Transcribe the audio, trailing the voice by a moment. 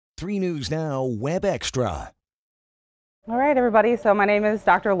3 News Now Web Extra. All right, everybody. So my name is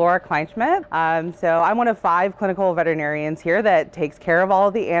Dr. Laura Kleinschmidt. So I'm one of 5 clinical veterinarians here that takes care of all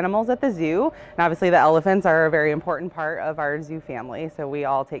of the animals at the zoo. And obviously the elephants are a very important part of our zoo family, so we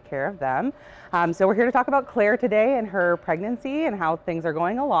all take care of them. So we're here to talk about Claire today and her pregnancy and how things are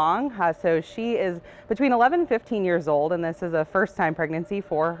going along. So she is between 11 and 15 years old, and this is a first-time pregnancy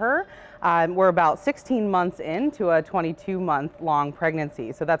for her. We're about 16 months into a 22-month long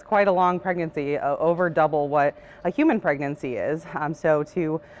pregnancy. So that's quite a long pregnancy, over double what a human pregnancy is. So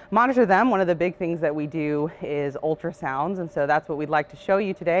to monitor them, one of the big things that we do is ultrasounds. And so that's what we'd like to show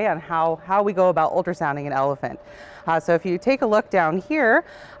you today on how we go about ultrasounding an elephant. So if you take a look down here,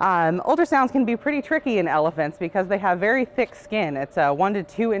 ultrasounds can be pretty tricky in elephants because they have very thick skin. It's 1 to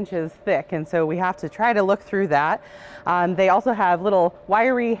 2 inches thick, and so we have to try to look through that. They also have little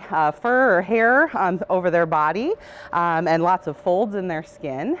wiry fur or hair over their body, and lots of folds in their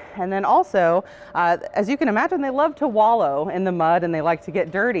skin. And then also, as you can imagine, they love to wallow in the mud and they like to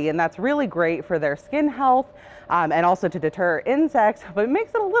get dirty, and that's really great for their skin health. And also to deter insects, but it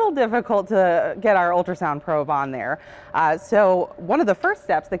makes it a little difficult to get our ultrasound probe on there. So one of the first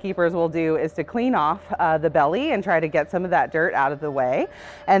steps the keepers will do is to clean off the belly and try to get some of that dirt out of the way.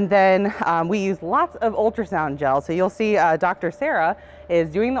 And then we use lots of ultrasound gel. So you'll see Dr. Sarah is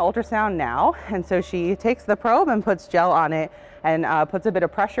doing the ultrasound now. And so she takes the probe and puts gel on it and puts a bit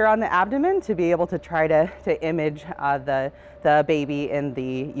of pressure on the abdomen to be able to try to image the baby in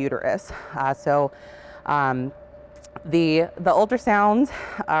the uterus. The ultrasounds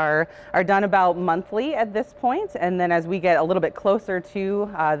are done about monthly at this point, and then as we get a little bit closer to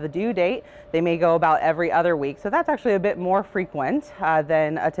the due date, they may go about every other week. So that's actually a bit more frequent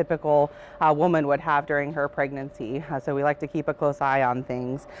than a typical woman would have during her pregnancy. So we like to keep a close eye on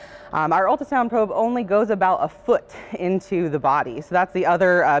things. Our ultrasound probe only goes about a foot into the body. So that's the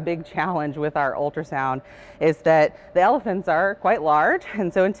other big challenge with our ultrasound, is that the elephants are quite large.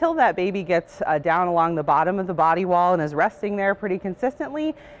 And so until that baby gets down along the bottom of the body wall and is resting there pretty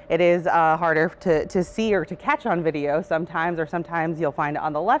consistently, it is harder to see or to catch on video sometimes, or sometimes you'll find it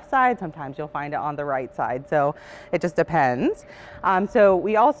on the left side, sometimes you'll find it on the right side. So it just depends. So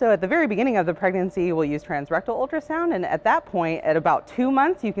we also, at the very beginning of the pregnancy, will use transrectal ultrasound. And at that point, at about 2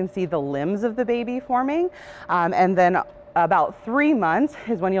 months, you can see the limbs of the baby forming. And then about 3 months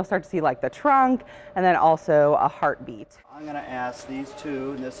is when you'll start to see like the trunk and then also a heartbeat. I'm going to ask these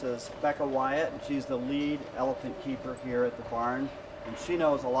two, and this is Becca Wyatt, and she's the lead elephant keeper here at the barn. And she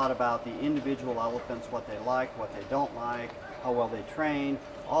knows a lot about the individual elephants, what they like, what they don't like, how well they train,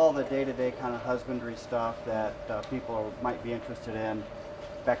 all the day-to-day kind of husbandry stuff that people might be interested in.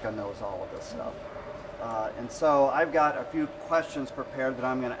 Becca knows all of this stuff. And so I've got a few questions prepared that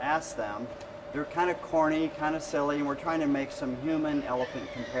I'm going to ask them. They're kind of corny, kind of silly, and we're trying to make some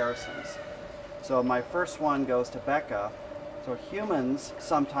human-elephant comparisons. So my first one goes to Becca. So humans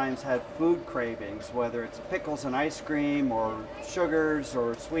sometimes have food cravings, whether it's pickles and ice cream or sugars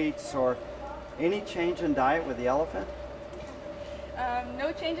or sweets, or any change in diet with the elephant?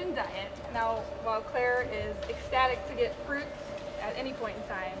 No change in diet. Now, while Claire is ecstatic to get fruits at any point in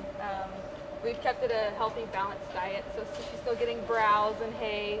time, we've kept it a healthy, balanced diet. So she's still getting browse and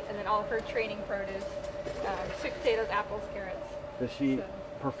hay, and then all of her training produce, sweet potatoes, apples, carrots. Does she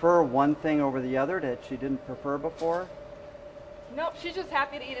prefer one thing over the other that she didn't prefer before? Nope, she's just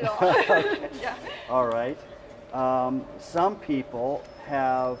happy to eat it all. Yeah. All right. Some people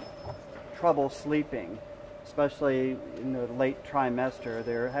have trouble sleeping, especially in the late trimester.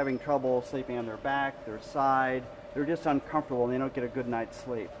 They're having trouble sleeping on their back, their side. They're just uncomfortable and they don't get a good night's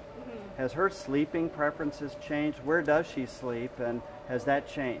sleep. Mm-hmm. Has her sleeping preferences changed? Where does she sleep, and has that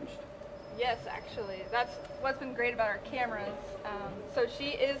changed? Yes, actually. That's what's been great about our cameras. So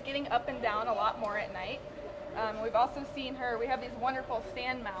she is getting up and down a lot more at night. We've also seen her, we have these wonderful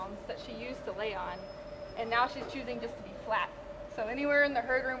stand mounds that she used to lay on, and now she's choosing just to be flat. So anywhere in the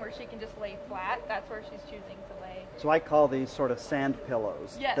herd room where she can just lay flat, that's where she's choosing to lay. So I call these sort of sand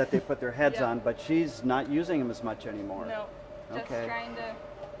pillows that they put their heads on, but she's not using them as much anymore. No, just trying to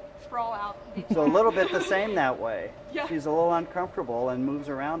sprawl out. So a little bit the same that way. Yeah. She's a little uncomfortable and moves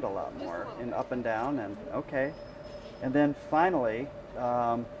around a lot more, and up and down, and And then finally,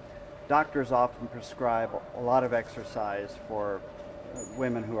 doctors often prescribe a lot of exercise for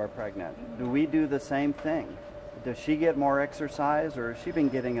women who are pregnant. Do we do the same thing? Does she get more exercise, or has she been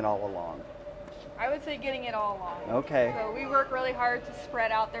getting it all along? I would say getting it all along. Okay. So we work really hard to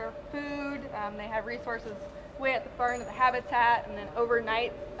spread out their food. They have resources way at the far end of the habitat, and then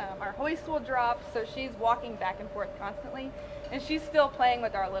overnight our hoist will drop, so she's walking back and forth constantly, and she's still playing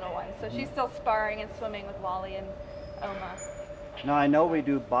with our little ones. So she's still sparring and swimming with Lolly and Oma. Now I know we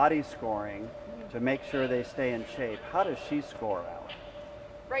do body scoring to make sure they stay in shape. How does she score out?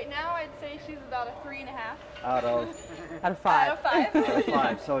 Right now, I'd say she's about a 3.5. Out of Out of 5. Out of 5. out of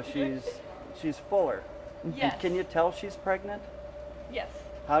 5. So she's fuller. Yes. Can you tell she's pregnant? Yes.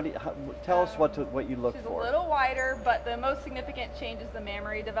 Tell us what you look She's for. a little wider, but the most significant change is the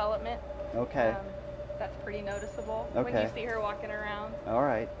mammary development. Okay. That's pretty noticeable when Okay. you see her walking around. All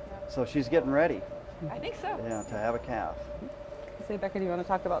right. So she's getting ready, I think so. yeah, to have a calf. So Becca, do you want to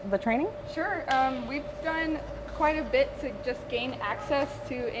talk about the training? Sure. We've done quite a bit to just gain access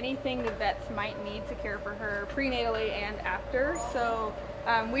to anything the vets might need to care for her prenatally and after. So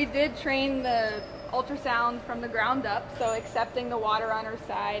we did train the ultrasound from the ground up, so accepting the water on her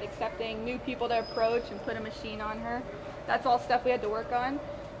side, accepting new people to approach and put a machine on her. That's all stuff we had to work on.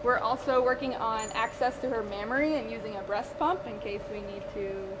 We're also working on access to her mammary and using a breast pump in case we need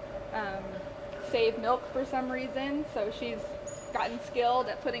to save milk for some reason. So she's gotten skilled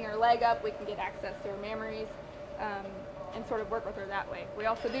at putting her leg up. We can get access to her mammaries and sort of work with her that way. We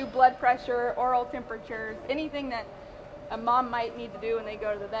also do blood pressure, oral temperatures, anything that a mom might need to do when they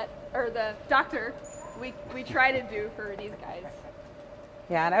go to the vet or the doctor. We try to do for these guys.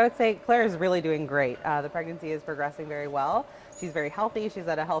 Yeah, and I would say Claire is really doing great. The pregnancy is progressing very well. She's very healthy. She's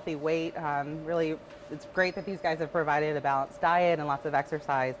at a healthy weight. Really, it's great that these guys have provided a balanced diet and lots of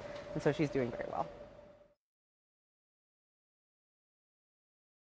exercise, and so she's doing very well.